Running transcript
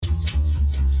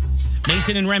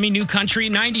Mason and Remy, New Country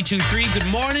 92.3. Good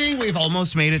morning. We've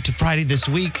almost made it to Friday this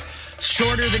week.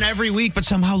 Shorter than every week, but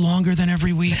somehow longer than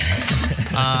every week.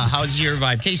 How's your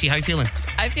vibe? Casey, how you feeling?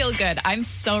 I feel good. I'm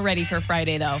so ready for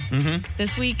Friday, though. Mm-hmm.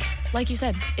 This week, like you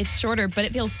said, it's shorter, but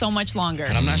it feels so much longer.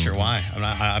 And I'm not sure why.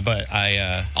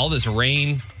 All this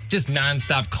rain, just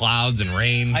nonstop clouds and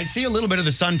rain. I see a little bit of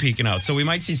the sun peeking out, so we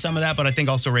might see some of that, but I think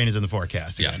also rain is in the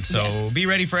forecast again. Yeah. So Yes. be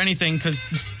ready for anything, because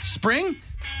spring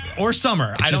or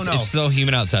summer, I don't know. It's so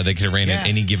humid outside that it could rain at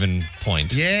any given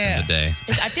point in the day.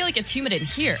 I feel like it's humid in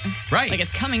here. Right. Like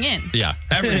it's coming in. Yeah.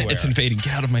 Everywhere. It's invading.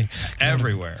 Get out of my...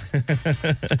 Everywhere.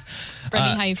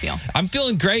 Remy, how you feel? I'm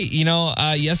feeling great.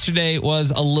 Yesterday was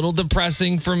a little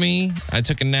depressing for me. I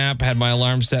took a nap, had my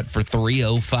alarm set for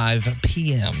 3:05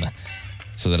 p.m.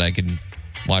 so that I could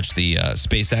watch the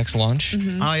SpaceX launch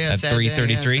Oh, yeah. at sad day,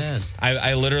 3:33. yeah, sad.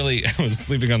 I literally was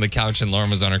sleeping on the couch and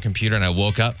Lauren was on her computer and I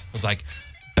woke up, was like,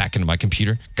 back into my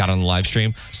computer, got on the live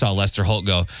stream, saw Lester Holt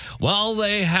go, well,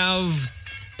 they have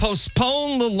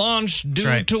postponed the launch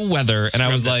due to weather. And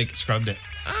I was like, Scrubbed it.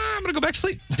 I'm going to go back to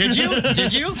sleep. Did you?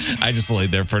 Did you? I just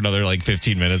laid there for another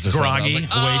 15 minutes or Groggy, something.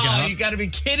 I was like, waking up. You got to be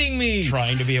kidding me.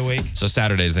 Trying to be awake. So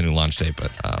Saturday's the new launch date, but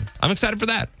I'm excited for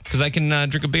that because I can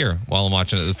drink a beer while I'm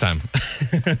watching it this time.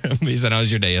 Mason, how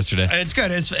was your day yesterday? It's good.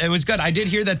 It was good. I did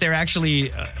hear that they're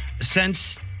actually,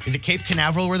 is it Cape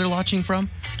Canaveral where they're launching from?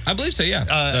 I believe so, yeah.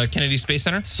 The Kennedy Space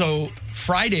Center. So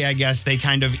Friday, I guess, they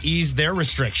kind of eased their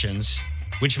restrictions,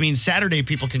 which means Saturday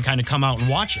people can kind of come out and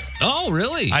watch it. Oh,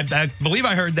 really? I believe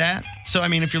I heard that. So, I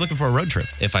mean, if you're looking for a road trip.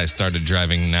 If I started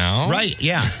driving now. Right,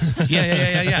 yeah.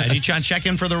 Yeah. And you try and check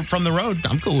in from the road,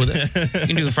 I'm cool with it. You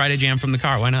can do the Friday jam from the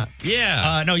car. Why not?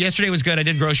 Yeah. No, yesterday was good. I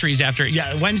did groceries after.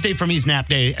 Yeah, Wednesday for me is nap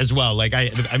day as well. Like, I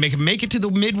make it to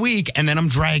the midweek, and then I'm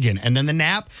dragging. And then the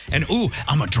nap, and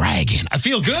I'm a dragon. I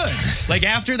feel good. Like,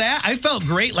 after that, I felt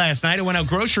great last night. I went out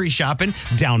grocery shopping,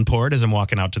 downpoured as I'm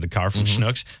walking out to the car from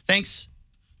Schnucks. Thanks.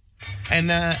 And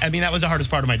that was the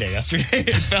hardest part of my day yesterday.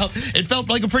 It felt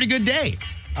like a pretty good day.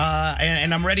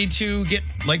 And I'm ready to get,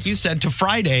 like you said, to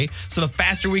Friday. So the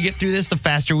faster we get through this, the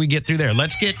faster we get through there.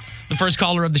 Let's get the first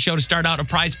caller of the show to start out. A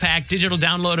prize pack, digital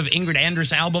download of Ingrid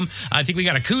Andress album. I think we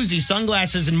got a koozie,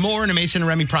 sunglasses, and more in a Mason and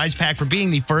Remy prize pack for being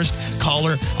the first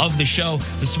caller of the show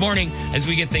this morning as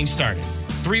we get things started.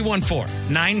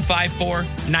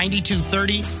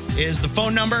 314-954-9230 is the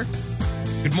phone number.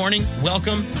 Good morning.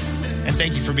 Welcome. And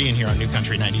thank you for being here on New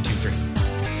Country 92.3.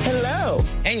 Hello.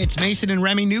 Hey, it's Mason and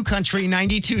Remy, New Country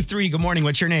 92.3. Good morning.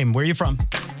 What's your name? Where are you from?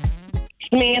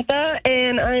 Samantha,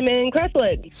 and I'm in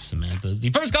Crestwood. Samantha's the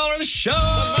first caller of the show.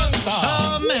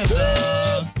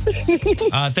 Samantha.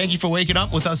 Thank you for waking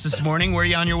up with us this morning. Where are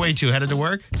you on your way to? Headed to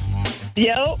work?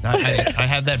 Yep. I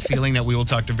have that feeling that we will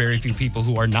talk to very few people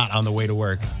who are not on the way to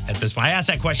work at this point. I ask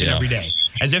that question every day,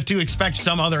 as if to expect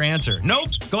some other answer. Nope,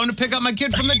 going to pick up my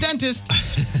kid from the dentist.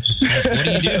 What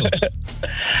do you do?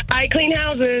 I clean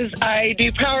houses. I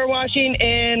do power washing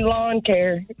and lawn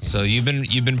care. So you've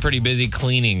been pretty busy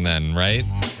cleaning then, right?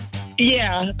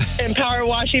 Yeah, and power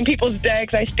washing people's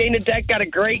decks. I stained a deck, got a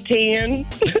great tan.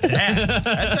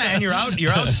 That's and you're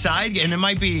outside, and it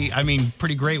might be,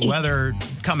 pretty great weather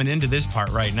coming into this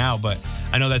part right now, but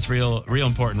I know that's real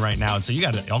important right now. And so you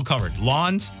got it all covered.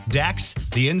 Lawns, decks,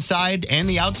 the inside and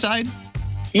the outside?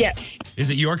 Yes.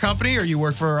 Is it your company or you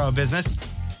work for a business?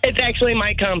 It's actually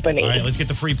my company. All right, let's get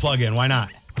the free plug in. Why not?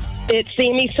 It's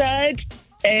Sammy Suds,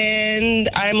 and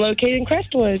I'm located in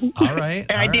Crestwood. All right.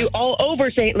 And I do all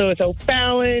over St. Louis,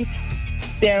 O'Fallon,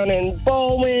 down in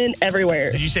Baldwin,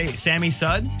 everywhere. Did you say Sammy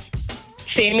Sud?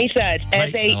 Sammy Suds,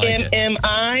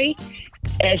 SAMMI.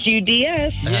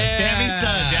 SUDS. Yeah. Sammy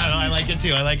Suds. Yeah, no, I like it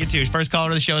too. First caller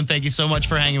of the show, and thank you so much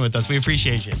for hanging with us. We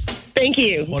appreciate you. Thank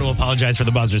you. Want to apologize for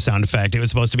the buzzer sound effect. It was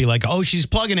supposed to be like, oh, she's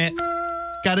plugging it.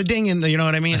 Got a ding in there, you know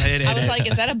what I mean? I was like,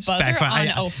 is that a buzzer on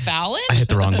O'Fallon? I hit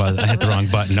the wrong buzzer. I hit the wrong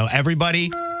button. No,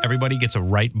 everybody gets a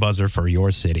right buzzer for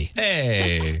your city.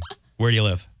 Hey. Where do you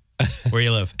live?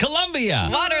 Columbia.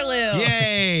 Waterloo.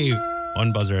 Yay.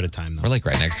 One buzzer at a time, though. We're like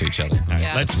right next to each other. All right,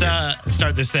 Yeah. let's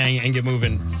start this thing and get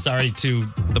moving. Sorry to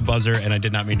the buzzer, and I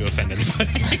did not mean to offend anybody.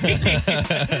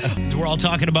 We're all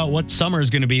talking about what summer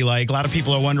is going to be like. A lot of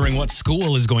people are wondering what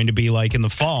school is going to be like in the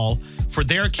fall for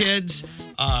their kids,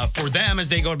 for them as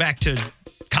they go back to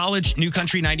college. New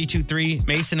Country 92.3,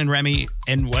 Mason and Remy.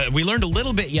 And we learned a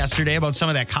little bit yesterday about some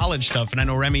of that college stuff. And I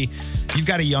know, Remy, you've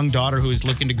got a young daughter who is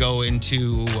looking to go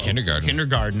into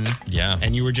kindergarten. Yeah.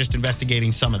 And you were just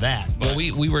investigating some of that. Well,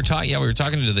 we were talking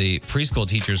to the preschool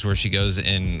teachers where she goes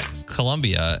in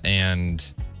Columbia,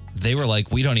 and they were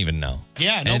like, we don't even know.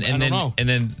 Yeah, no, I don't know. And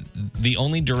then the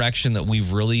only direction that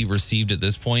we've really received at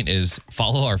this point is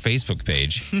follow our Facebook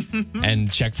page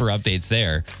and check for updates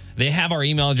there. They have our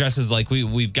email addresses. Like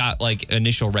we've got like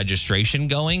initial registration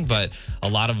going, but a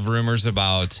lot of rumors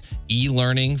about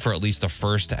e-learning for at least the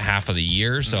first half of the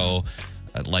year. So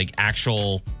like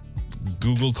actual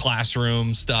Google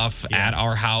Classroom stuff at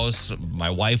our house. My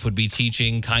wife would be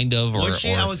teaching, kind of.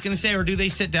 I was going to say, or do they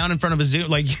sit down in front of a Zoom?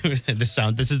 Like, this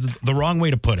is the wrong way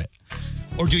to put it.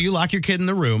 Or do you lock your kid in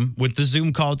the room with the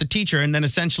Zoom call with the teacher, and then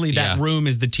essentially that room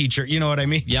is the teacher? You know what I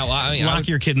mean? Yeah, well, I mean, lock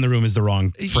your kid in the room is the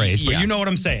wrong phrase, but you know what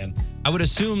I'm saying. I would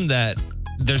assume that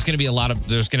there's going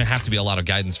to have to be a lot of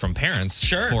guidance from parents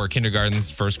for kindergarten,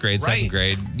 first grade, second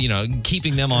grade. You know,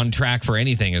 keeping them on track for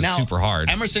anything is super hard.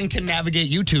 Emerson can navigate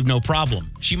YouTube, no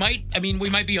problem. We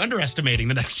might be underestimating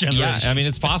the next generation. Yeah, I mean,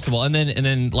 it's possible. And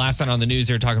then last night on the news,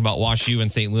 they were talking about Wash U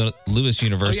and St. Louis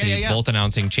University, both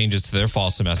announcing changes to their fall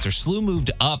semester. SLU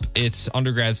moved up its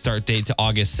undergrad start date to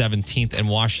August 17th, and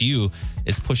Wash U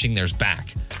is pushing theirs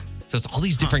back. So it's all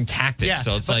these different tactics. Yeah,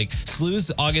 so it's like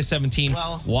SLU's August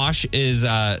 17th. Wash is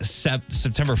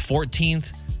September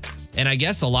 14th. And I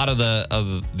guess a lot of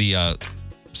the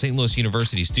St. Louis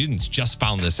University students just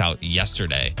found this out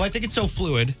yesterday. Well, I think it's so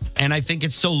fluid, and I think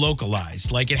it's so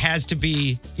localized. Like, it has to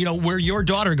be, where your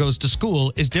daughter goes to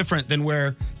school is different than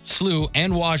where SLU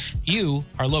and Wash U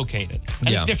are located. And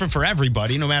it's different for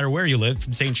everybody, no matter where you live,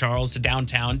 from St. Charles to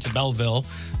downtown to Belleville.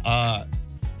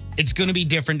 It's going to be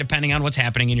different depending on what's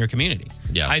happening in your community.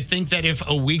 Yeah. I think that if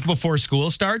a week before school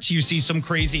starts, you see some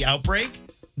crazy outbreak,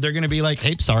 they're going to be like,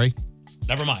 hey, sorry,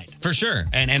 never mind. For sure.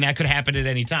 And that could happen at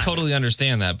any time. Totally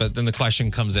understand that. But then the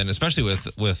question comes in, especially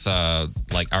with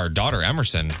like our daughter,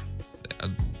 Emerson.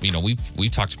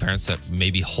 We've talked to parents that may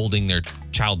be holding their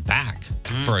child back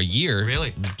for a year,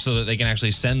 so that they can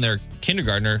actually send their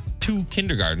kindergartner to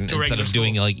kindergarten instead of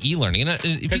doing like e-learning. And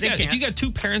if you got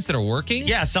two parents that are working,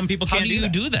 some people can't. How do you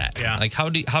do that? Yeah. Like how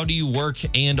do you work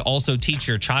and also teach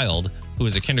your child who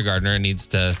is a kindergartner and needs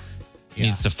to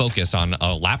focus on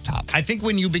a laptop? I think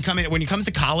when it comes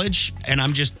to college, and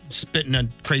I'm just spitting a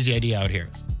crazy idea out here,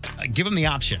 give them the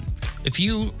option. If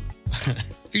you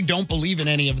don't believe in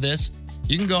any of this,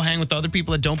 you can go hang with other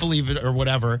people that don't believe it or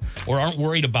whatever, or aren't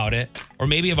worried about it, or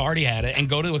maybe have already had it, and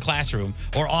go to a classroom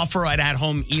or offer an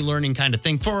at-home e-learning kind of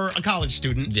thing for a college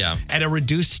student at a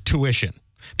reduced tuition.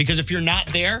 Because if you're not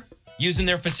there using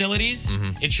their facilities,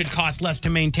 it should cost less to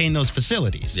maintain those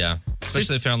facilities. Yeah.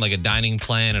 Especially if they're on like a dining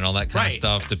plan and all that kind of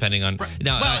stuff, depending on.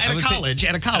 Now, at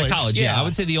a college. Yeah. I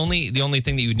would say the only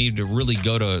thing that you would need to really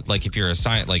go to, like if you're a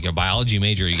science, like a biology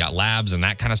major, you got labs and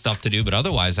that kind of stuff to do. But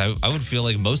otherwise, I would feel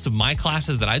like most of my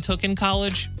classes that I took in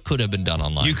college could have been done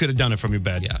online. You could have done it from your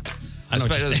bed. Yeah.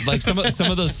 Like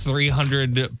some of those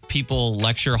 300 people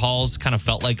lecture halls kind of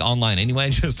felt like online anyway,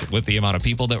 just with the amount of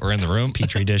people that were in the room.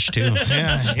 Petri dish too.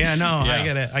 I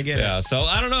get it. Yeah. So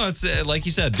I don't know. It's like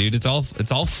you said, dude. It's all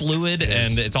fluid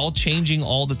and it's all changing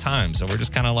all the time. So we're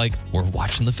just kind of like we're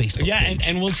watching the Facebook page.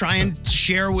 And we'll try and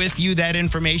share with you that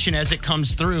information as it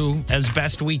comes through as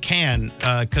best we can,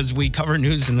 because we cover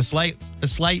news in a slight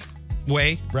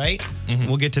way, right?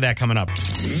 We'll get to that coming up.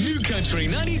 New Country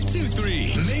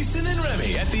 92.3, Mason and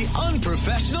Remy at the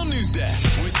Unprofessional News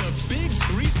Desk with the big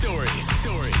three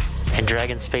stories. And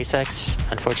Dragon SpaceX,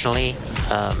 unfortunately,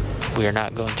 we are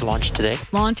not going to launch today.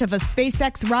 Launch of a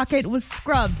SpaceX rocket was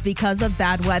scrubbed because of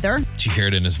bad weather. Did you hear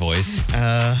it in his voice?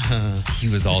 He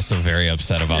was also very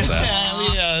upset about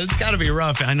that. Yeah, it's got to be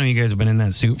rough. I know you guys have been in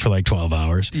that suit for like 12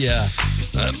 hours. Yeah.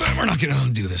 But we're not going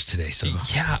to do this today. So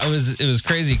yeah, it was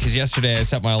crazy because yesterday I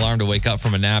set my alarm to wake up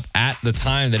from a nap at the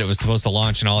time that it was supposed to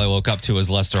launch, and all I woke up to was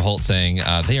Lester Holt saying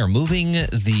they are moving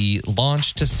the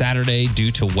launch to Saturday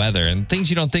due to weather and things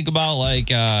you don't think about, like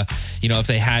if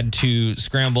they had to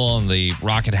scramble and the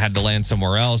rocket had to land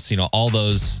somewhere else, all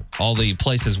the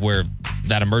places where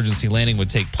that emergency landing would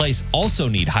take place also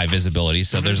need high visibility.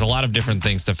 So there's a lot of different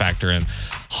things to factor in,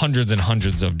 hundreds and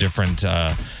hundreds of different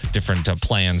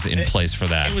plans in place for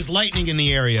that. It was lightning in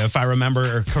the area, if I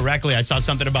remember correctly. I saw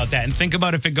something about that. And think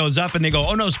about if it goes up and they go,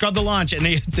 oh no, scrub the launch, and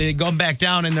they go back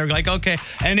down and they're like, okay,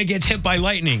 and it gets hit by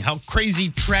lightning. How crazy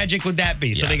tragic would that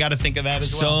be? So they got to think of that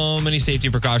as well. So many safety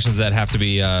precautions that have to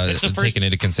be taken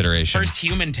into consideration. First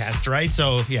human test, right?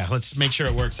 So let's make sure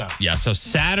it works out. Yeah, so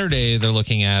Saturday they're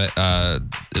looking at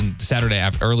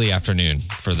early afternoon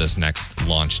for this next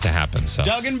launch to happen. So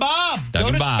Doug and Bob,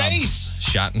 go to space.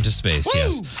 Shot into space. Woo!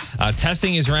 Yes.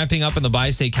 Testing is ramping up, and the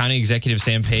Bi-State County Executive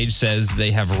Sam Page says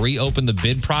they have reopened the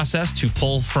bid process to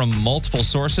pull from multiple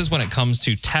sources when it comes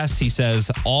to tests. He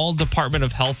says all Department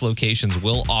of Health locations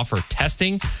will offer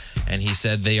testing, And he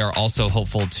said they are also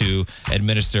hopeful to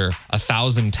administer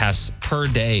 1,000 tests per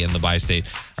day in the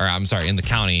in the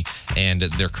county. And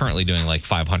they're currently doing like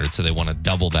 500. So they want to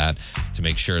double that to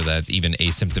make sure that even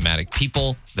asymptomatic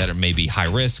people that are maybe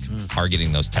high risk are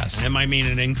getting those tests. It might mean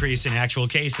an increase in actual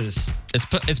cases.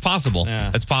 It's possible.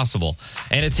 Yeah. It's possible.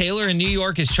 And a tailor in New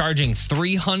York is charging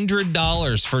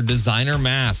 $300 for designer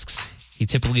masks. He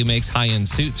typically makes high-end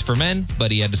suits for men,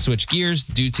 but he had to switch gears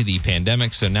due to the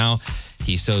pandemic. So now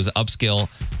he sews upscale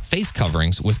face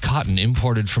coverings with cotton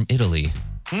imported from Italy.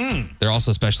 They're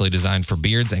also specially designed for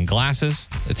beards and glasses.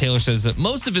 The tailor says that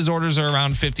most of his orders are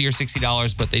around $50 or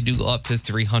 $60, but they do go up to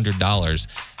 $300.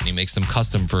 And he makes them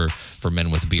custom for men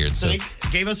with beards. So they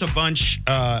gave us a bunch,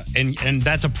 and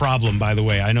that's a problem, by the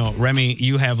way. I know, Remy,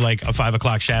 you have like a 5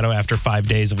 o'clock shadow after 5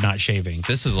 days of not shaving.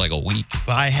 This is like a week.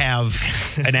 I have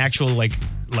an actual like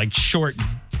short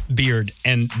beard,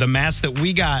 and the mask that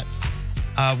we got.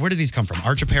 Where did these come from?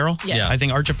 Arch Apparel? Yes. Yeah. I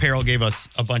think Arch Apparel gave us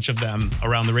a bunch of them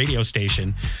around the radio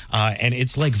station. And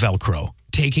it's like Velcro.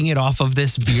 Taking it off of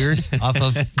this beard, off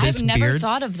of this I've never beard,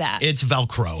 thought of that. It's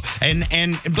Velcro.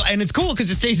 And it's cool because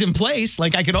it stays in place.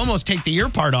 Like I could almost take the ear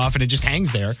part off and it just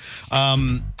hangs there.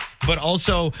 But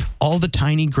also all the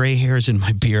tiny gray hairs in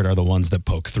my beard are the ones that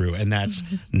poke through. And that's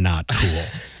not cool.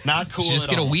 Not cool. Just at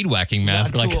get all. a weed whacking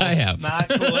mask Not like cool. I have. Not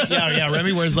cool. Yeah.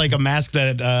 Remy wears like a mask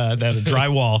that a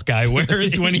drywall guy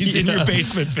wears when he's in your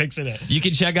basement fixing it. You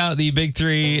can check out the Big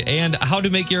Three and how to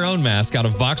make your own mask out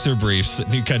of boxer briefs at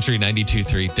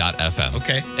newcountry923.fm.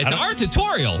 Okay. It's our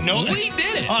tutorial. No, we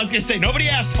did it. I was going to say, nobody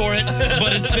asked for it,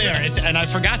 but it's there. And I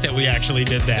forgot that we actually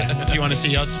did that. If you want to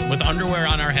see us with underwear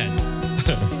on our heads.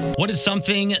 What is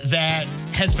something that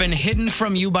has been hidden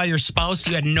from you by your spouse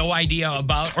you had no idea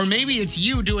about? Or maybe it's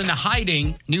you doing the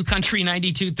hiding. New Country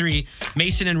 92.3,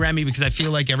 Mason and Remy, because I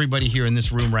feel like everybody here in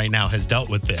this room right now has dealt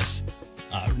with this.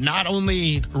 Not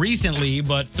only recently,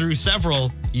 but through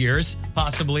several years,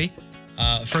 possibly.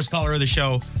 First caller of the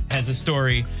show has a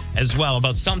story as well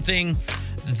about something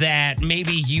that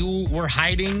maybe you were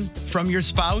hiding from your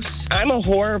spouse. I'm a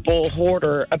horrible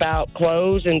hoarder about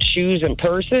clothes and shoes and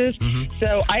purses.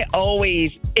 So I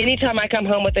always, anytime I come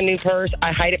home with a new purse,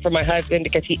 I hide it from my husband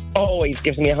because he always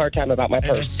gives me a hard time about my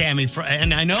purse. Sammy,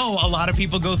 and I know a lot of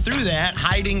people go through that,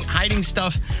 hiding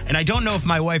stuff. And I don't know if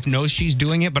my wife knows she's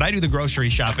doing it, but I do the grocery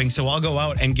shopping. So I'll go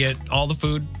out and get all the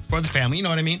food for the family. You know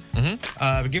what I mean?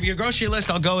 Give you a grocery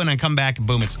list. I'll go and I come back and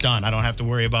boom, it's done. I don't have to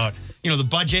worry about, the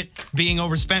budget being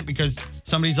overspent because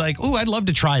somebody's like, ooh, I'd love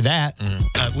to try that.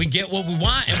 We get what we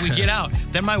want and we get out.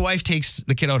 Then my wife takes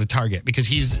the kiddo to Target because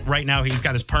he's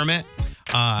got his permit.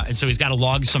 And so he's got to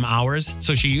log some hours.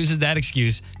 So she uses that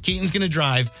excuse. Keaton's going to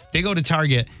drive. They go to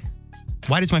Target.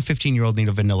 Why does my 15-year-old need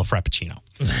a vanilla frappuccino?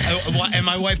 And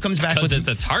my wife comes back with it's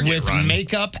a Target run.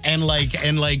 Makeup and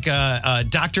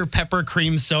Dr. Pepper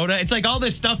cream soda. It's like all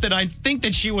this stuff that I think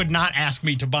that she would not ask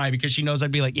me to buy because she knows I'd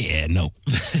be like, yeah, no.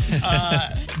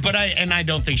 But I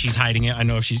don't think she's hiding it. I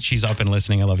know if she's up and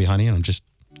listening. I love you, honey. And I'm just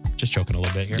joking a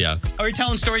little bit here. Yeah. Are we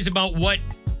telling stories about what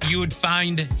you would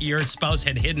find your spouse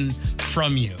had hidden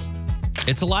from you?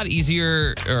 It's a lot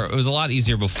easier, or it was a lot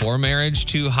easier before marriage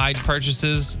to hide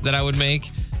purchases that I would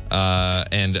make.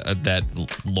 And that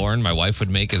Lauren, my wife, would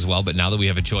make as well. But now that we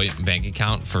have a joint bank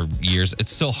account for years,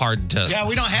 it's so hard to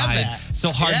we don't have that. It's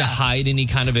so hard to hide any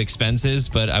kind of expenses.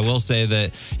 But I will say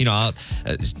that,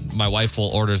 my wife will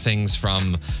order things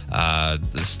from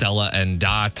Stella and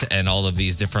Dot and all of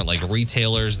these different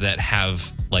retailers that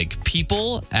have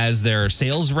people as their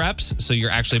sales reps. So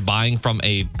you're actually buying from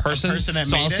a person.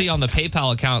 So I'll see on the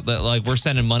PayPal account that we're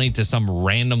sending money to some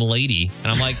random lady.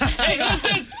 And I'm like, hey, who's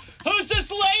this? Who's this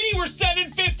lady we're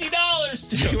sending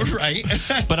 $50 to? Right.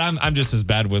 But I'm just as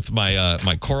bad with my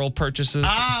my Coral purchases.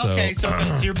 Okay. So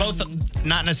you're both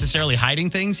not necessarily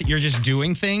hiding things. You're just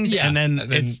doing things. Yeah. And then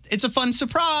it's a fun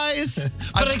surprise.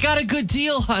 But I got a good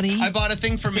deal, honey. I bought a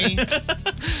thing for me.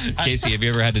 Casey, have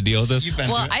you ever had to deal with this? You've been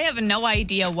Well, through it. I have no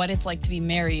idea what it's like to be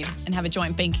married and have a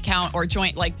joint bank account or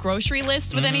joint grocery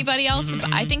list with anybody else.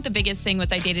 But I think the biggest thing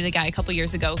was I dated a guy a couple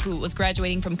years ago who was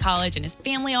graduating from college and his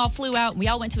family all flew out. And we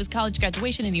all went to his college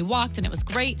graduation and he walked and it was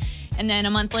great. And then a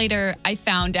month later, I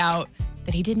found out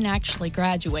that he didn't actually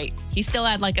graduate. He still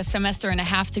had a semester and a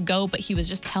half to go, but he was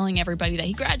just telling everybody that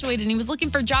he graduated and he was looking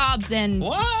for jobs and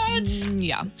What?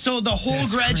 Yeah. So the whole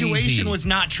That's graduation crazy. was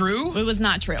not true? It was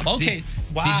not true. Okay.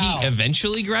 Wow. Did he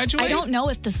eventually graduate? I don't know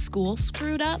if the school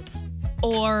screwed up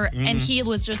or and he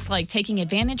was just taking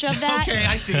advantage of that. Okay,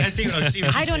 I see what you're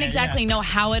I don't saying, exactly know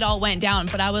how it all went down,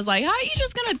 but I was like, how are you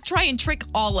just going to try and trick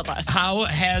all of us? How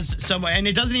has someone, and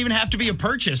it doesn't even have to be a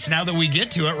purchase now that we get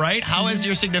to it, right? How has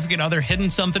your significant other hidden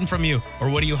something from you?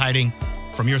 Or what are you hiding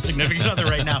from your significant other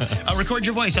right now. Record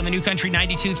your voice on the New Country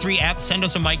 92.3 app. Send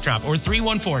us a mic drop. Or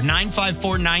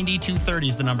 314-954-9230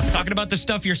 is the number. Talking about the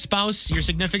stuff your spouse, your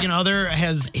significant other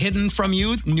has hidden from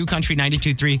you. New Country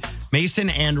 92.3. Mason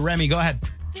and Remy, go ahead.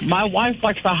 My wife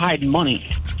likes to hide money.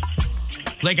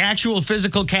 Like actual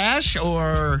physical cash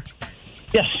or...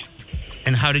 Yes.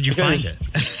 And how did you find it?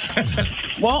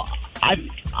 Well,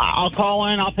 I'll call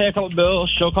in, I'll pay a couple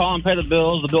bills. She'll call and pay the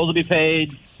bills. The bills will be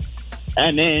paid.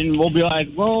 And then we'll be like,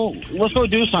 well, let's go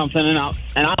do something. And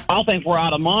I'll think we're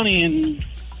out of money. And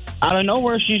out of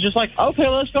nowhere, she's just like, okay,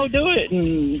 let's go do it.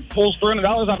 And pulls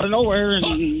 $300 out of nowhere.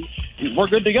 And we're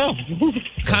good to go. I'm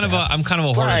kind of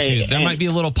a hoarder Right, too. There and- might be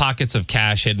little pockets of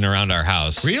cash hidden around our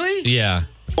house. Really? Yeah.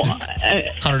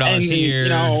 $100 here. You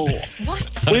know,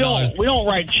 What? we don't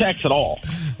write checks at all.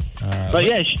 But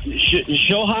yeah,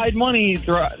 she'll hide money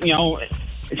throughout. You know,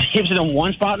 she keeps it in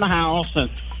one spot in the house,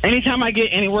 and anytime I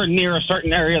get anywhere near a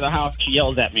certain area of the house, she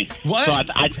yells at me. What? So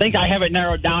I think I have it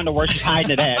narrowed down to where she's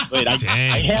hiding it at, but I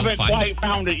Dang, haven't we'll find quite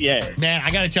found it yet. Man,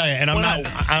 I got to tell you, and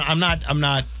I'm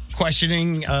not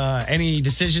questioning any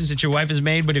decisions that your wife has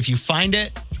made, but if you find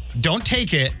it, don't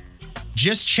take it.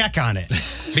 Just check on it.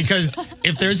 Because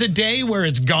if there's a day where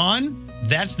it's gone,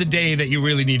 that's the day that you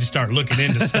really need to start looking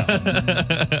into stuff.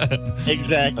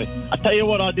 Exactly. I'll tell you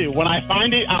what I'll do. When I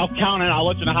find it, I'll count it. I'll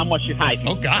let you know how much she's hiding.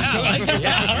 Oh, gosh. All right.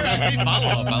 Follow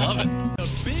up. I love it. The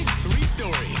big three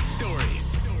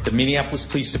stories. The Minneapolis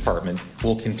Police Department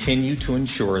will continue to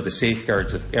ensure the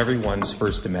safeguards of everyone's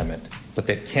First Amendment, but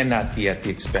that cannot be at the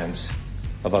expense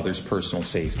of others' personal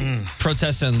safety.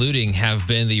 Protests and looting have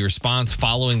been the response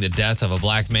following the death of a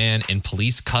black man in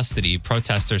police custody.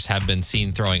 Protesters have been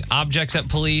seen throwing objects at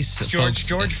police. George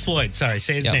Floyd. Sorry,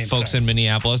 say his name. Folks in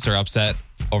Minneapolis are upset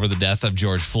over the death of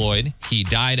George Floyd. He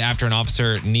died after an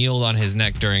officer kneeled on his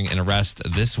neck during an arrest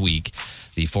this week.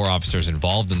 The 4 officers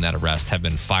involved in that arrest have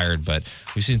been fired, but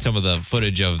we've seen some of the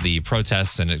footage of the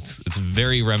protests, and it's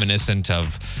very reminiscent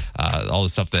of all the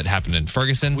stuff that happened in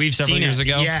Ferguson several years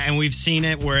ago. Yeah, and we've seen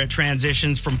it where it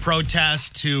transitions from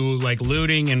protest to like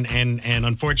looting and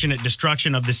unfortunate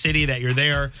destruction of the city that you're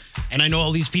there. And I know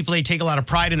all these people, they take a lot of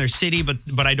pride in their city,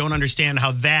 but I don't understand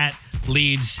how that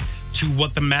leads to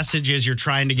what the message is you're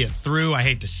trying to get through. I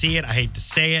hate to see it. I hate to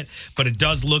say it, but it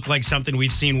does look like something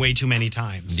we've seen way too many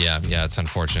times. Yeah, it's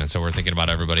unfortunate. So we're thinking about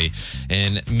everybody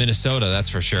in Minnesota, that's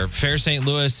for sure. Fair St.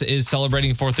 Louis is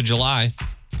celebrating 4th of July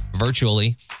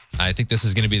virtually. I think this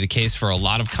is going to be the case for a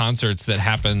lot of concerts that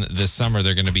happen this summer.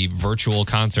 They're going to be virtual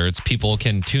concerts. People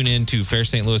can tune in to Fair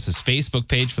St. Louis's Facebook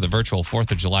page for the virtual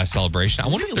 4th of July celebration. I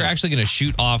wonder if they're actually going to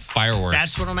shoot off fireworks.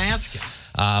 That's what I'm asking.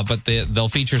 But they'll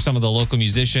feature some of the local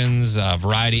musicians,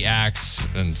 variety acts,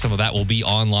 and some of that will be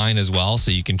online as well.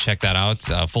 So you can check that out.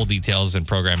 Full details and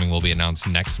programming will be announced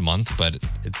next month, but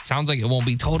it sounds like it won't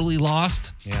be totally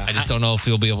lost. Yeah. I just don't know if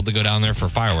you'll be able to go down there for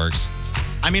fireworks.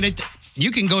 I mean,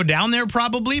 you can go down there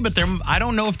probably, but I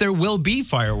don't know if there will be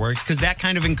fireworks because that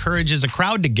kind of encourages a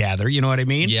crowd to gather. You know what I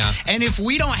mean? Yeah. And if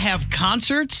we don't have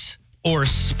concerts or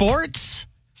sports,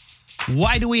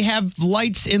 why do we have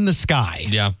lights in the sky?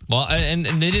 Yeah. Well, and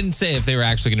they didn't say if they were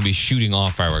actually going to be shooting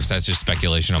off fireworks. That's just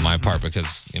speculation on my part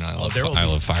because, I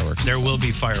love fireworks. There will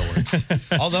be fireworks.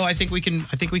 Although I think we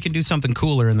can do something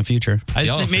cooler in the future. I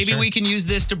just think maybe we can use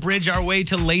this to bridge our way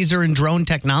to laser and drone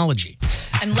technology.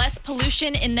 And less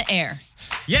pollution in the air.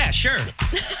 Yeah, sure.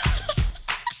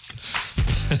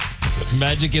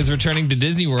 Magic is returning to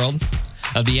Disney World.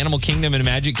 The Animal Kingdom and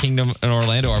Magic Kingdom in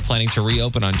Orlando are planning to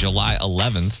reopen on July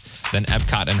 11th. Then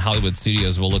Epcot and Hollywood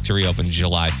Studios will look to reopen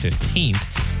July 15th.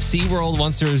 SeaWorld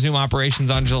wants to resume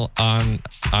operations on June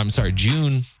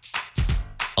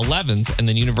 11th, and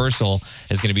then Universal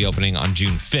is going to be opening on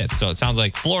June 5th. So it sounds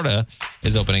like Florida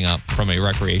is opening up from a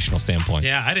recreational standpoint.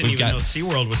 Yeah, I didn't even know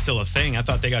SeaWorld was still a thing. I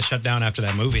thought they got shut down after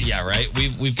that movie. Yeah, right.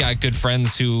 We've got good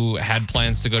friends who had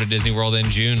plans to go to Disney World in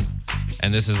June,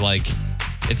 and this is like...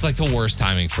 It's like the worst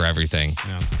timing for everything.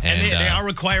 Yeah. And they are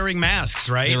requiring masks,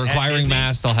 right? They're requiring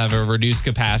masks. They'll have a reduced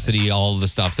capacity, all the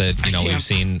stuff that, we've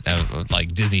seen,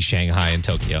 like Disney Shanghai and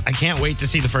Tokyo. I can't wait to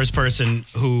see the first person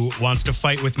who wants to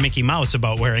fight with Mickey Mouse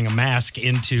about wearing a mask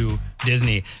into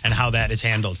Disney and how that is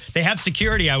handled. They have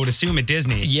security, I would assume, at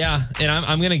Disney. Yeah, and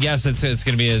I'm going to guess it's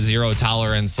going to be a zero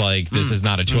tolerance, like this is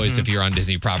not a choice. If you're on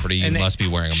Disney property, you must be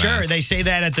wearing a mask. Sure, they say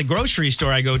that at the grocery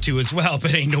store I go to as well,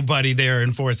 but ain't nobody there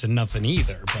enforcing nothing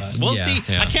either. But we'll see.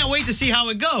 Yeah. I can't wait to see how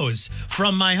it goes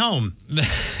from my home.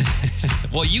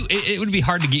 Well, it would be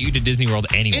hard to get you to Disney World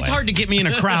anyway. It's hard to get me in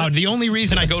a crowd. The only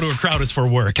reason I go to a crowd is for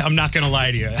work. I'm not going to lie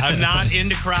to you. I'm not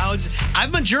into crowds.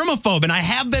 I'm a germaphobe, and I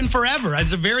have been forever.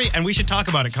 And we should talk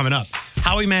about it coming up.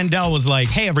 Howie Mandel was like,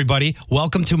 hey, everybody,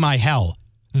 welcome to my hell.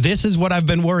 This is what I've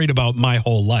been worried about my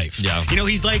whole life. Yeah. You know,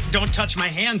 he's like, don't touch my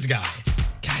hands guy.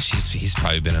 Gosh, he's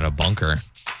probably been in a bunker.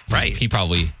 Right. He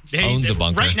probably owns a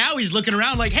bunker. Right now, he's looking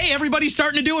around like, hey, everybody's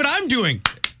starting to do what I'm doing.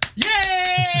 Yay!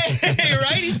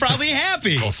 Right? He's probably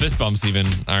happy. Well, fist bumps even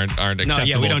aren't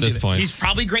acceptable at this point. He's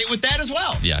probably great with that as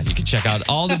well. Yeah, you can check out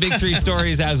all the big three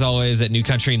stories, as always, at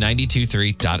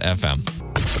newcountry923.fm.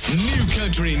 New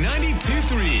Country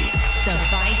 92.3. The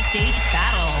Bi-State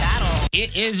Battle.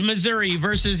 It is Missouri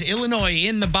versus Illinois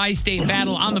in the Bi-State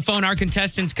Battle. On the phone, our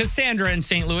contestants, Cassandra in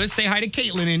St. Louis. Say hi to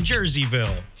Caitlin in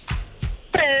Jerseyville.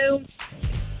 Hello.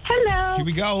 Hello. Here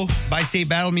we go. Bi-State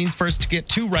Battle means first to get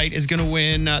two right is going to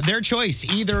win their choice.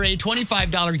 Either a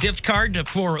 $25 gift card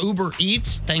for Uber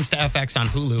Eats, thanks to FX on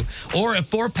Hulu, or a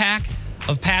 4-pack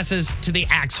of passes to the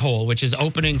Axe Hole, which is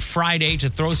opening Friday to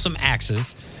throw some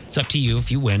axes. It's up to you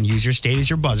if you win. Use your state as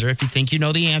your buzzer if you think you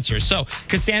know the answer. So,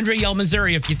 Cassandra, yell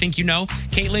Missouri if you think you know.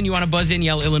 Caitlin, you want to buzz in,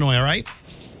 yell Illinois, all right?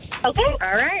 Okay. All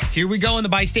right. Here we go in the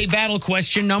Bi-State Battle.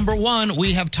 Question number 1.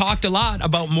 We have talked a lot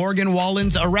about Morgan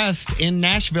Wallen's arrest in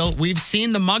Nashville. We've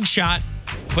seen the mugshot,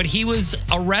 but he was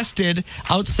arrested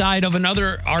outside of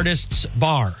another artist's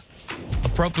bar,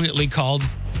 appropriately called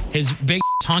his Big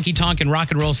Honky Tonk and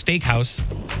Rock and Roll Steakhouse.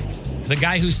 The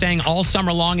guy who sang all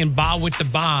summer long in Ba with the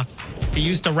Ba. He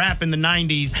used to rap in the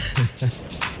 90s.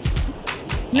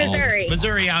 Missouri.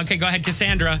 Missouri. Okay, go ahead,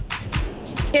 Cassandra.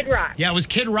 Kid Rock. Yeah, it was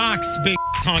Kid Rock's Big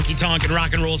Honky Tonk and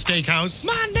Rock and Roll Steakhouse.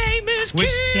 My name is Which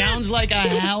sounds like a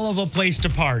hell of a place to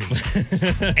party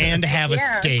and have a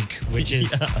steak, which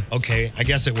is, okay, I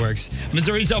guess it works.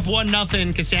 Missouri's up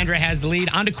 1-0. Cassandra has the lead.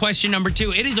 On to question number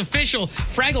 2. It is official.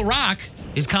 Fraggle Rock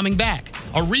is coming back.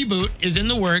 A reboot is in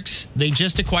the works. They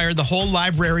just acquired the whole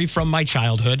library from my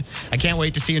childhood. I can't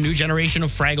wait to see a new generation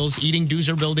of Fraggles eating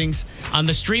doozer buildings on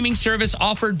the streaming service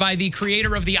offered by the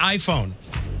creator of the iPhone.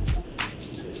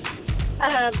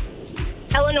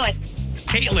 Illinois.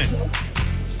 Caitlin.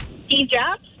 Steve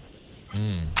Jobs.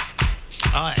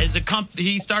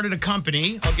 He started a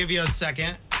company. I'll give you a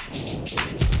second.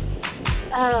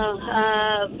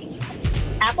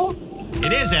 Apple.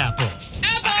 It is Apple.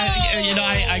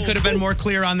 I could have been more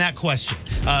clear on that question.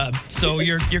 So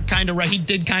you're kind of right. He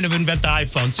did kind of invent the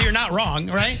iPhone, so you're not wrong,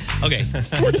 right? Okay,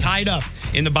 we're tied up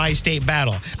in the Bi-State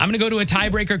Battle. I'm going to go to a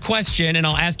tiebreaker question, and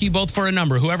I'll ask you both for a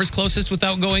number. Whoever's closest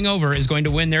without going over is going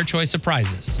to win their choice of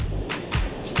prizes.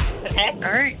 Okay, all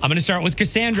right. I'm going to start with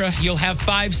Cassandra. You'll have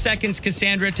 5 seconds,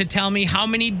 Cassandra, to tell me how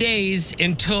many days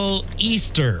until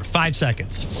Easter. 5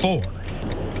 seconds. 4,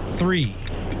 3,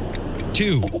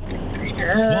 2, 1.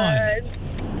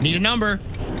 Need a number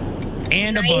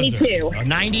and a buzzer. 92.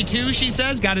 92, she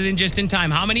says. Got it in just in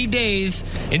time. How many days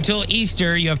until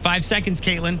Easter? You have 5 seconds,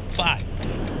 Caitlin. 5,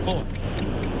 4,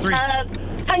 3.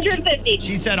 150.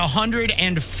 She said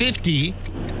 150.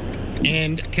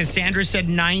 And Cassandra said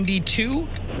 92.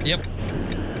 Yep.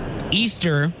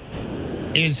 Easter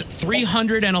is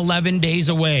 311 days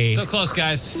away. So close,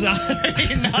 guys. Sorry,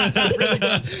 not really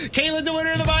close. Caitlin's the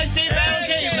winner of the Bi-State Battle.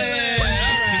 Caitlin,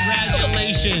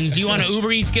 congratulations. Do you want an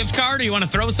Uber Eats gift card or you want to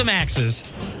throw some axes?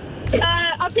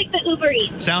 I'll take the Uber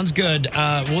Eats. Sounds good.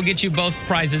 We'll get you both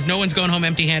prizes. No one's going home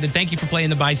empty-handed. Thank you for playing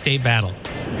the Bi-State Battle.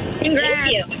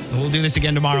 Thank you. We'll do this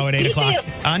again tomorrow at 8 o'clock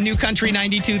on New Country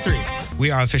 92.3.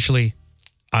 We are officially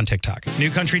on TikTok. New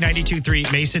Country 92.3,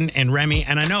 Mason and Remy.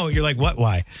 And I know you're like, what?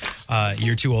 Why?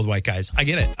 You're two old white guys. I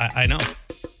get it. I know.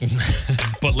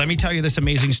 But let me tell you this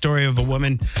amazing story of a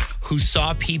woman who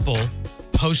saw people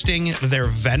posting their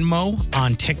Venmo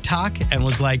on TikTok and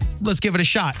was like, let's give it a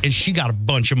shot. And she got a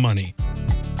bunch of money.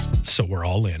 So we're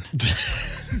all in.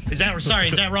 Is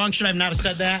that wrong? Should I not have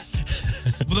said that?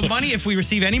 Well, the money, if we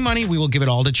receive any money, we will give it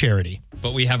all to charity.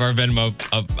 But we have our Venmo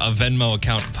a Venmo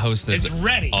account posted. It's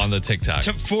ready on the TikTok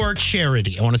for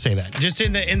charity. I want to say that just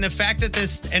in the fact that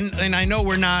this and I know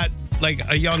we're not like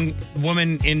a young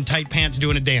woman in tight pants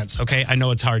doing a dance. Okay, I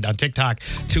know it's hard on TikTok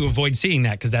to avoid seeing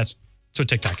that because that's what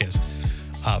TikTok is,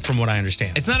 from what I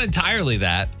understand. It's not entirely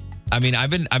that. I mean, I've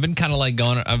been kind of like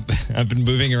going. I've been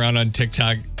moving around on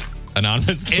TikTok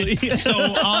anonymously. So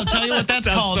I'll tell you what that's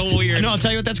called. So weird. No, I'll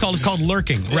tell you what that's called. It's called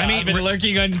lurking. Yeah, Remy, I've been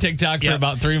lurking on TikTok for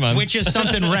about 3 months. Which is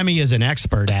something Remy is an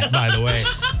expert at, by the way.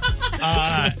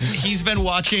 He's been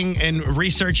watching and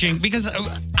researching because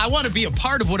I want to be a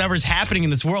part of whatever's happening in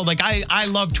this world. Like I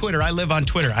love Twitter. I live on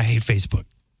Twitter. I hate Facebook.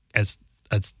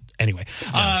 Anyway,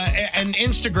 and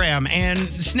Instagram and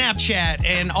Snapchat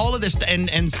and all of this.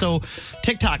 And so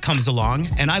TikTok comes along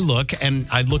and I look in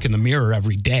the mirror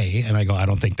every day and I go,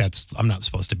 I'm not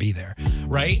supposed to be there.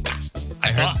 Right.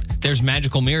 I heard there's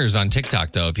magical mirrors on TikTok,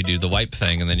 though, if you do the wipe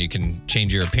thing and then you can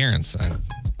change your appearance.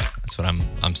 That's what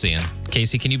I'm seeing.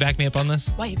 Casey, can you back me up on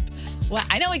this? Wipe. Well,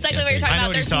 I know exactly Yeah, what you're I talking know about.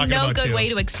 what he's There's talking no about, good too. way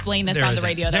to explain this There on the isn't.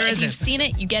 radio. Though. There If you've isn't. seen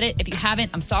it, you get it. If you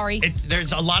haven't, I'm sorry.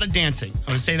 There's a lot of dancing. I'm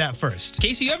going to say that first.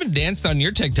 Casey, you haven't danced on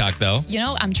your TikTok, though. You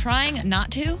know, I'm trying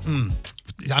not to.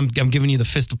 I'm giving you the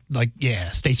fist,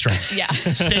 stay strong. Yeah.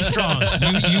 Stay strong.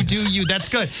 You do you. That's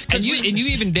good. And you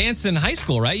even danced in high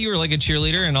school, right? You were like a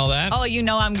cheerleader and all that. Oh, you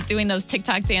know, I'm doing those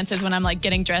TikTok dances when I'm like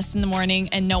getting dressed in the morning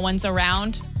and no one's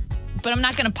around. But I'm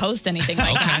not going to post anything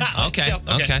like that.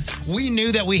 Okay. We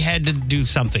knew that we had to do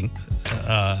something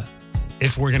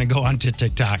if we're going to go onto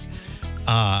TikTok.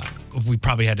 We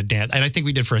probably had to dance. And I think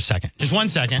we did for a second. Just 1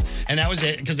 second. And that was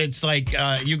it. Because it's like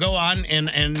you go on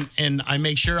and I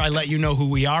make sure I let you know who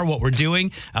we are, what we're doing.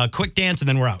 Quick dance and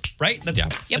then we're out. Right?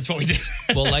 That's what we did.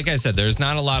 Well, like I said, there's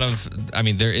not a lot of,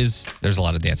 there's a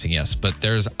lot of dancing, yes. But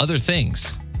there's other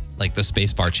things like the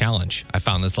Spacebar Challenge. I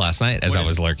found this last night as I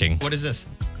was lurking. What is this?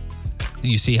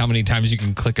 You see how many times you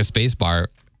can click a spacebar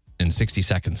in 60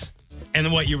 seconds. And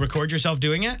then what, you record yourself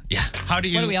doing it? Yeah. How do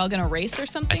you? What, are we all going to race or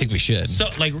something? I think we should. So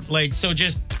so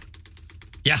just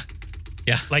Yeah.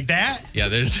 like that? Yeah,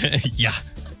 there's, yeah.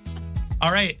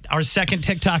 All right. Our second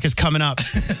TikTok is coming up.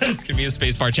 It's going to be a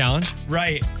Spacebar Challenge.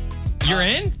 Right. You're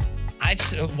in?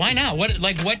 Why not?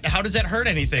 What? How does that hurt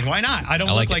anything? Why not? I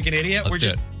don't look like an idiot. Let's do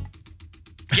it.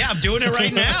 Yeah, I'm doing it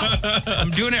right now. I'm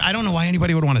doing it. I don't know why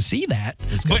anybody would want to see that.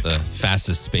 Who's got the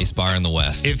fastest spacebar in the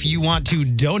West? If you want to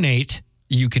donate,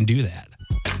 you can do that.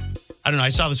 I don't know. I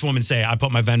saw this woman say, I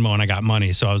put my Venmo and I got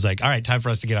money. So I was like, all right, time for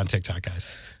us to get on TikTok, guys.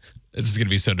 This is going to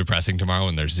be so depressing tomorrow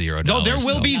when there's $0. No, there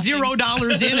will be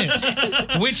 $0 in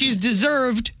it, which is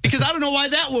deserved because I don't know why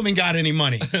that woman got any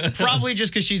money. Probably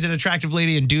just because she's an attractive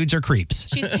lady and dudes are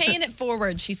creeps. She's paying it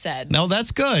forward, she said. No,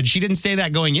 that's good. She didn't say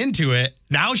that going into it.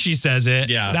 Now she says it.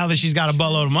 Yeah. Now that she's got a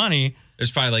buttload of money.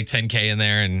 There's probably like 10K in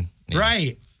there. And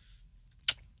Right.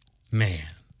 Man.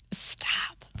 Stop.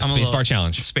 Spacebar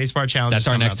Challenge. Spacebar Challenge. That's is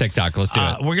our coming next up. TikTok. Let's do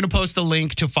it. We're going to post the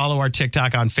link to follow our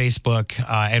TikTok on Facebook,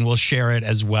 and we'll share it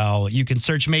as well. You can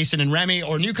search Mason and Remy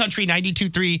or New Country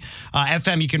 92.3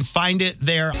 FM. You can find it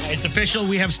there. It's official.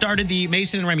 We have started the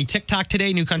Mason and Remy TikTok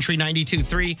today, New Country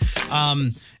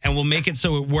 92.3. And we'll make it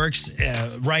so it works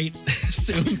right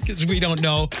soon because we don't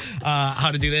know how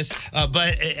to do this.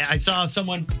 But I saw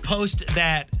someone post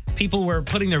that people were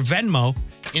putting their Venmo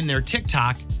in their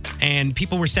TikTok and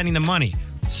people were sending them money.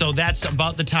 So that's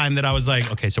about the time that I was like,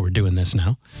 okay, so we're doing this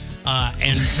now.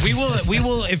 And we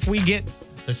will, if we get,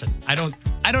 listen, I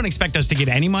don't expect us to get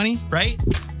any money, right?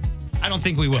 I don't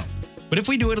think we will. But if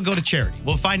we do, it'll go to charity.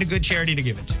 We'll find a good charity to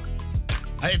give it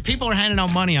to. People are handing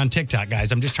out money on TikTok,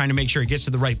 guys. I'm just trying to make sure it gets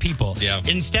to the right people. Yeah.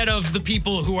 Instead of the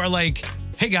people who are like,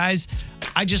 hey, guys,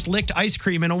 I just licked ice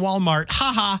cream in a Walmart.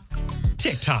 Haha,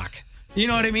 TikTok. You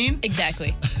know what I mean?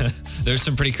 Exactly. There's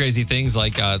some pretty crazy things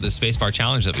like the Spacebar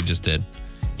Challenge that we just did.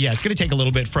 Yeah, it's going to take a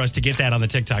little bit for us to get that on the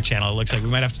TikTok channel. It looks like we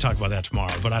might have to talk about that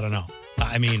tomorrow, but I don't know.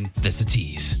 I mean, that's a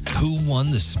tease. Who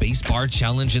won the Spacebar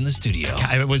Challenge in the studio?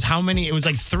 It was how many? It was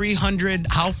like 300.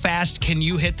 How fast can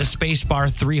you hit the space bar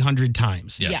 300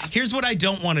 times? Yes. Yeah. Here's what I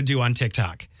don't want to do on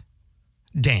TikTok.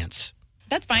 Dance.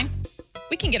 That's fine.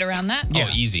 We can get around that. Oh,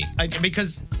 easy.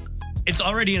 Because it's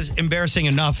already embarrassing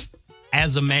enough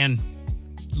as a man,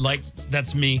 like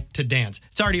that's me, to dance.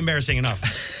 It's already embarrassing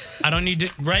enough. I don't need to,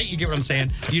 right? You get what I'm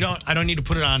saying? I don't need to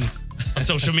put it on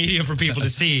social media for people to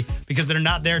see because they're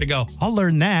not there to go, I'll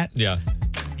learn that. Yeah.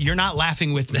 You're not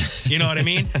laughing with me. You know what I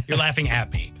mean? You're laughing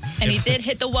at me. And he did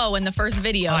hit the whoa in the first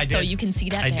video, I so did. you can see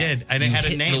that I there. did. And it had a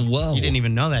hit name. the whoa. You didn't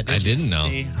even know that, did I you? didn't know.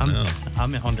 See, No.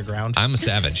 I'm underground. I'm a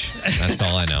savage. That's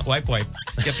all I know. Wipe.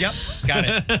 Yep. Got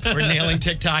it. We're nailing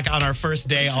TikTok on our first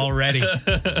day already.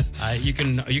 You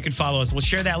can follow us. We'll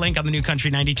share that link on the New Country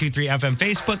 92.3 FM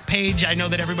Facebook page. I know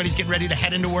that everybody's getting ready to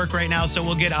head into work right now, so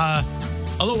we'll get a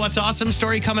little What's Awesome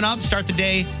story coming up. Start the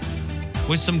day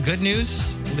with some good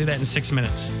news. We'll do that in 6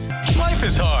 minutes. Life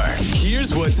is hard.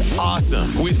 Here's what's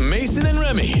awesome with Mason and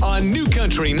Remy on New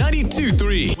Country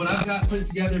 92.3. What I've got put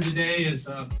together today is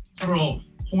several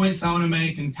points I want to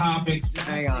make and topics.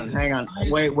 Hang on.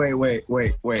 Wait.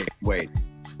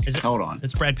 Hold on.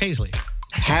 It's Brad Paisley.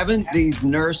 Haven't these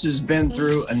nurses been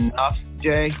through enough,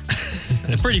 Jay?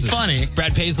 Pretty funny.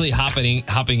 Brad Paisley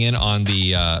hopping in on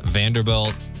the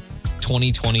Vanderbilt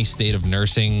 2020 State of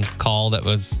Nursing call that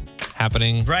was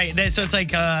happening. Right. So it's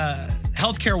like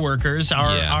healthcare workers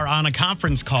are on a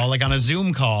conference call, like on a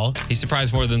Zoom call. He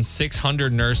surprised more than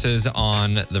 600 nurses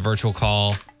on the virtual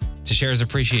call to share his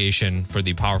appreciation for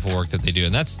the powerful work that they do.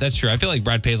 And that's true. I feel like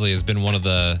Brad Paisley has been one of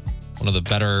the one of the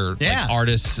better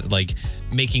artists, like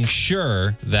making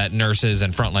sure that nurses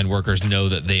and frontline workers know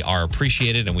that they are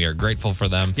appreciated and we are grateful for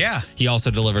them. Yeah. He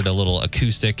also delivered a little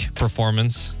acoustic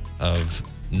performance of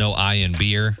No Eye in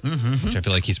Beer, which I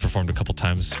feel like he's performed a couple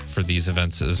times for these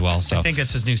events as well. So I think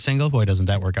that's his new single. Boy, doesn't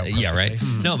that work out perfectly. Yeah, right?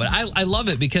 No, but I love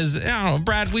it because, I don't know,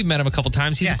 Brad, we've met him a couple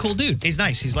times. He's a cool dude. He's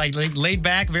nice. He's like laid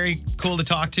back, very cool to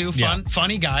talk to,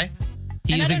 funny guy.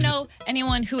 And I don't know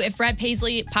anyone who, if Brad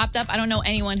Paisley popped up, I don't know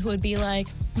anyone who would be like,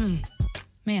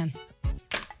 man.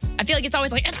 I feel like it's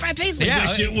always like, it's Brad Paisley. I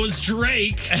wish it was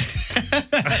Drake.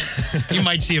 You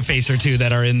might see a face or two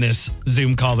that are in this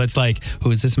Zoom call that's like,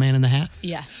 who is this man in the hat?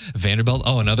 Yeah. Vanderbilt.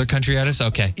 Oh, another country artist?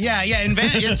 Okay. Yeah. And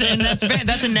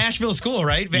that's a Nashville school,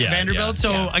 right? Vanderbilt.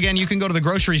 So, again, you can go to the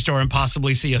grocery store and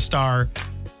possibly see a star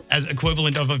as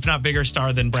equivalent of, if not bigger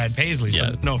star than Brad Paisley.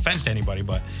 So no offense to anybody,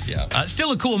 but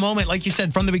still a cool moment. Like you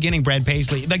said, from the beginning, Brad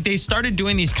Paisley, like they started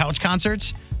doing these couch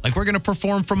concerts. Like, we're going to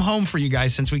perform from home for you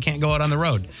guys since we can't go out on the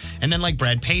road. And then, like,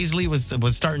 Brad Paisley was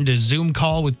starting to Zoom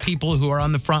call with people who are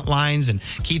on the front lines. And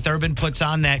Keith Urban puts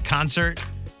on that concert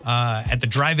at the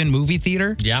drive-in movie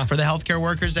theater for the healthcare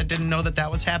workers that didn't know that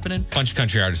was happening. A bunch of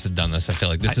country artists have done this. I feel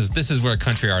like this is where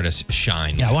country artists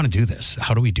shine. Yeah, I want to do this.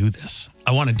 How do we do this?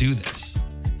 I want to do this.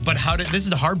 But this is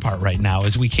the hard part right now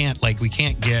is we can't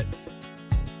get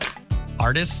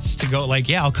artists to go like,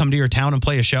 I'll come to your town and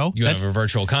play a show. You have a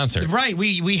virtual concert. Right.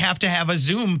 We have to have a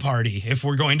Zoom party if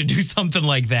we're going to do something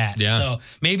like that. Yeah. So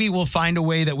maybe we'll find a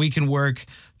way that we can work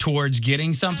towards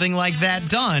getting something like that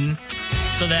done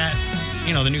so that,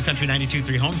 the New Country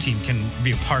 92.3 home team can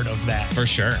be a part of that. For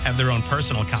sure. Have their own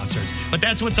personal concerts. But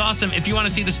that's what's awesome. If you want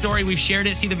to see the story, we've shared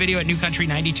it. See the video at New Country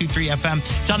 92.3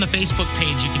 FM. It's on the Facebook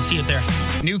page. You can see it there.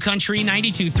 New Country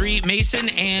 92.3. Mason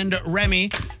and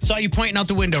Remy. Saw you pointing out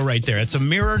the window right there. It's a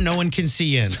mirror no one can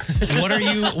see in. What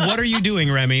are you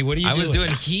doing, Remy? What are you doing? I was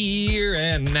doing Here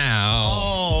and Now.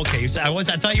 Oh, okay. So I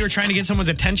thought you were trying to get someone's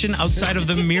attention outside of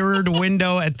the mirrored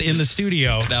window in the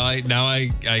studio. Now I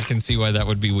can see why that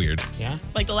would be weird. Yeah.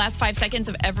 Like the last 5 seconds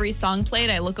of every song played,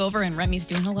 I look over and Remy's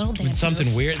doing a little dance. It's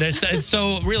something weird.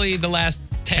 So really the last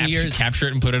 10 years. Capture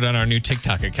it and put it on our new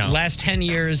TikTok account. Last 10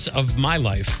 years of my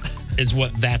life is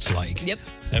what that's like. Yep.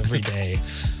 Every day.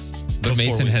 But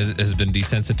Mason has been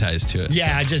desensitized to it.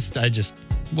 Yeah, so.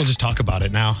 We'll just talk about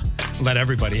it now. Let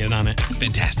everybody in on it.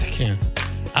 Fantastic. Yeah.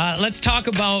 Let's talk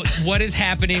about what is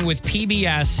happening with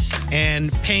PBS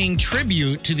and paying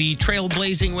tribute to the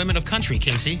trailblazing women of country,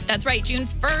 Casey. That's right. June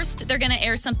 1st, they're going to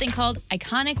air something called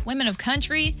Iconic Women of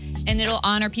Country, and it'll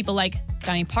honor people like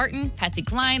Donnie Parton, Patsy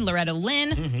Cline, Loretta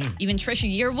Lynn, even Trisha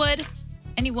Yearwood.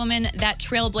 Any woman that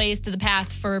trailblazed to the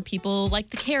path for people like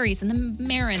the Carries and the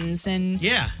Marins and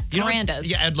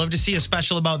Mirandas. Yeah, I'd love to see a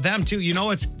special about them, too. You know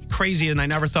what's crazy and I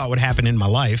never thought would happen in my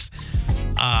life?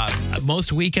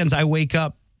 Most weekends I wake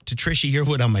up to Trisha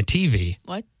Yearwood on my TV.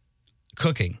 What?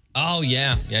 Cooking. Oh,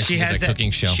 yeah. Yeah, she has that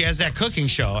cooking show. She has that cooking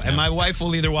show. Yeah. And my wife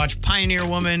will either watch Pioneer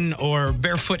Woman or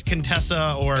Barefoot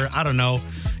Contessa or, I don't know,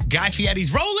 Guy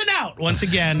Fieri's Rolling Out once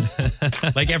again.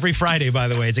 Like every Friday, by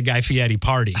the way, it's a Guy Fieri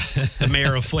party. The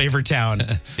mayor of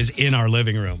Flavortown is in our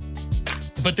living room.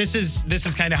 But this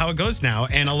is kind of how it goes now.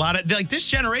 And a lot of, this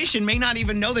generation may not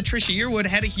even know that Trisha Yearwood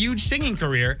had a huge singing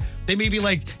career. They may be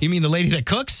like, you mean the lady that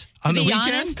cooks on the weekend?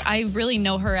 To be honest, I really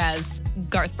know her as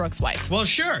Garth Brooks' wife. Well,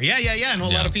 sure. Yeah. And a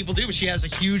lot of people do. But she has a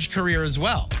huge career as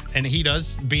well. And he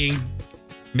does, being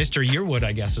Mr. Yearwood,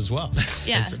 I guess, as well.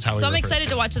 Yeah. So I'm excited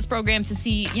to watch this program to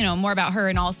see, more about her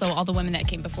and also all the women that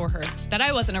came before her that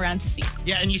I wasn't around to see.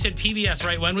 Yeah, and you said PBS,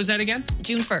 right? When was that again?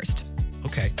 June 1st.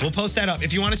 Okay, we'll post that up.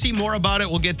 If you want to see more about it,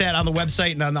 we'll get that on the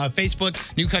website and on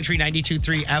Facebook, New Country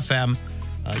 92.3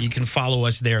 FM. You can follow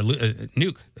us there.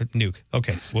 Nuke.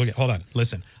 Okay, hold on.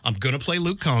 Listen, I'm going to play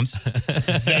Luke Combs.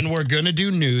 Then we're going to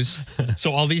do news.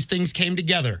 So all these things came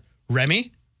together.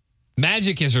 Remy?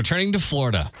 Magic is returning to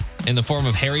Florida in the form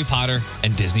of Harry Potter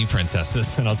and Disney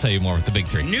princesses. And I'll tell you more with the big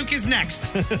three. Nuke is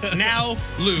next. Now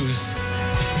lose.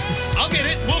 I'll get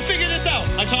it. We'll figure this out.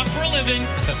 I talk for a living.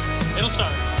 It'll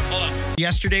start. Hold on.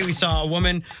 Yesterday, we saw a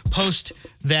woman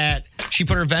post that she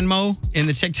put her Venmo in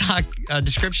the TikTok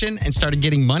description and started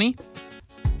getting money.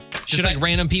 Just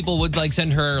random people would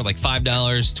send her $5,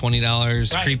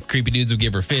 $20. Right. Creepy dudes would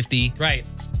give her $50. Right.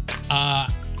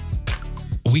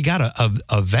 We got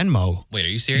a Venmo. Wait, are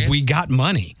you serious? We got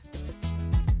money.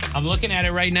 I'm looking at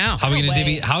it right now. How are we going to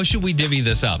divvy? How should we divvy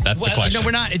this up? That's the question. No,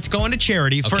 we're not. It's going to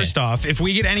charity. First off, if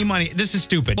we get any money, this is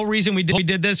stupid. The whole reason we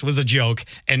did this was a joke,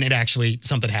 and it actually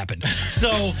something happened. So,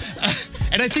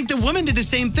 and I think the woman did the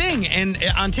same thing. And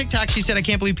on TikTok, she said, "I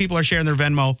can't believe people are sharing their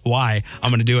Venmo. Why?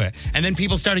 I'm going to do it." And then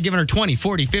people started giving her $20,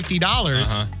 $40,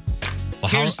 $50.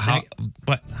 Well,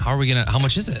 what? How are we gonna? How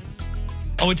much is it?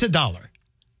 Oh, it's $1.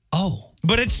 Oh,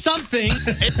 but it's something.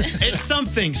 It's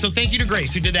something. So thank you to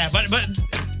Grace who did that. But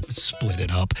split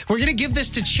it up. We're gonna give this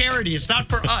to charity. It's not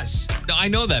for us. No, I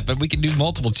know that, but we can do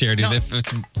multiple charities if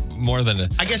it's more than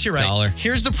I guess you're right. $1.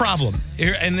 Here's the problem.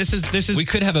 And this is we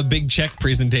could have a big check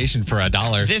presentation for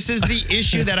 $1. This is the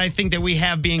issue that I think that we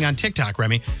have being on TikTok,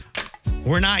 Remy.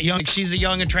 We're not young. She's a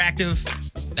young, attractive.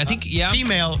 I think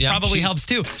female probably helps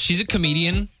too. She's a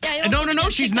comedian. Yeah, no,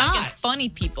 she's not. Funny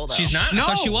people though. She's not. No, I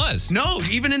thought she was. No,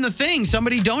 even in the thing,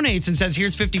 somebody donates and says,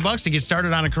 "Here's $50 to get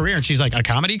started on a career," and she's like, "A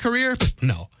comedy career?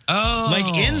 No." Oh,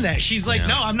 like in that, she's like,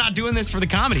 "No, I'm not doing this for the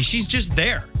comedy." She's just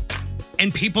there,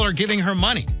 and people are giving her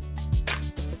money.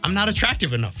 I'm not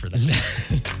attractive enough for that.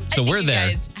 So we're there.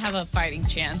 You guys have a fighting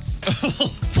chance.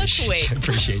 Let's wait.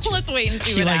 Appreciate you. Let's wait and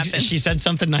see what happens. She said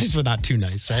something nice, but not too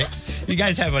nice, right? You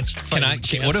guys have a fighting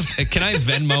chance. Can I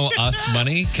Venmo us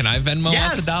money? Can I Venmo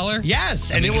us $1?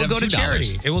 Yes, and it will go to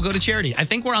charity. It will go to charity. I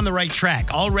think we're on the right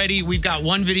track. Already, we've got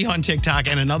one video on TikTok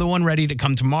and another one ready to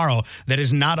come tomorrow that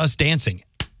is not us dancing.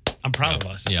 I'm proud of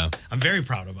us. Yeah. I'm very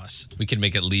proud of us. We can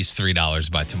make at least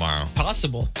 $3 by tomorrow.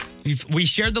 Possible. We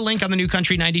shared the link on the New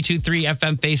Country 92.3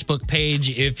 FM Facebook page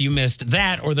if you missed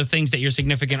that or the things that your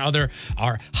significant other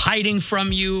are hiding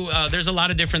from you. There's a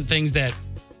lot of different things that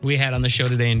we had on the show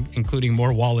today, including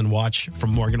more Wallen watch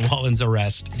from Morgan Wallen's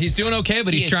arrest. He's doing okay,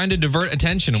 but he's trying to divert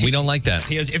attention, and we don't like that.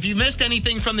 He is. If you missed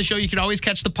anything from the show, you can always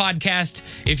catch the podcast.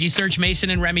 If you search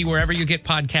Mason and Remy wherever you get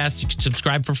podcasts, you can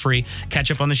subscribe for free. Catch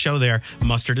up on the show there.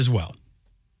 Mustard as well.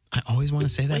 I always want to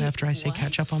say that after I say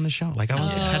catch up on the show. Like I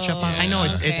want to catch up on. I know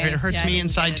it hurts me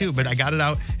inside too, but I got it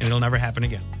out, and it'll never happen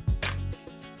again.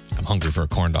 I'm hungry for a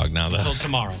corn dog now, though. Until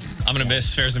tomorrow. I'm going to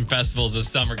miss fairs and festivals this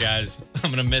summer, guys.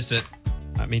 I'm going to miss it.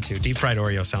 Me too. Deep fried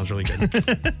Oreo sounds really good.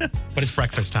 But it's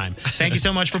breakfast time. Thank you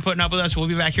so much for putting up with us. We'll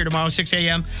be back here tomorrow, 6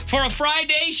 a.m. for a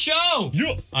Friday show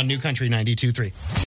on New Country 92.3.